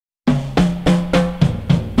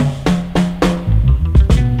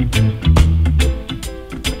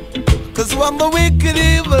from the wicked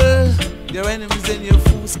evil. Your enemies and your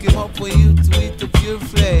fools came up for you to eat up your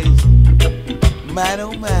flesh. Man,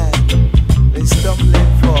 oh man, they stumble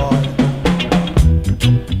and fall.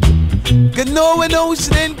 Can know an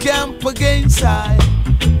ocean encamp against I,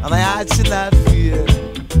 and I heart should not fear.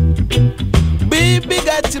 Baby,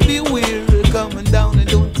 got to be weary coming down, and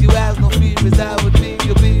don't you have no fear as I would be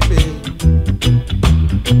your baby.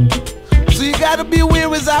 So you gotta be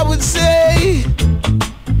weary as I would say.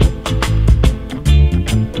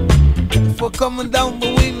 If we're coming down the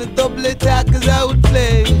wheel, the double attack as I would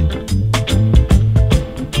play.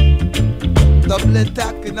 Double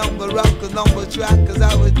attacking on the rock and on the track as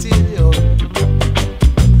I would tell you.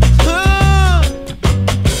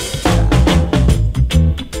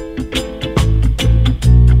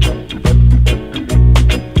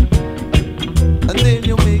 And then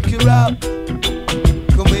you make it rock.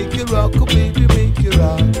 Go make it rock, oh baby, make it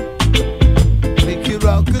rock. Make it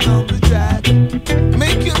rockin' on the track.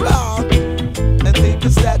 Make it rock. And take a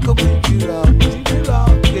stack, oh make it rock. Keep it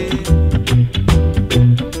rockin'.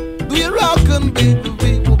 Do you rockin', baby?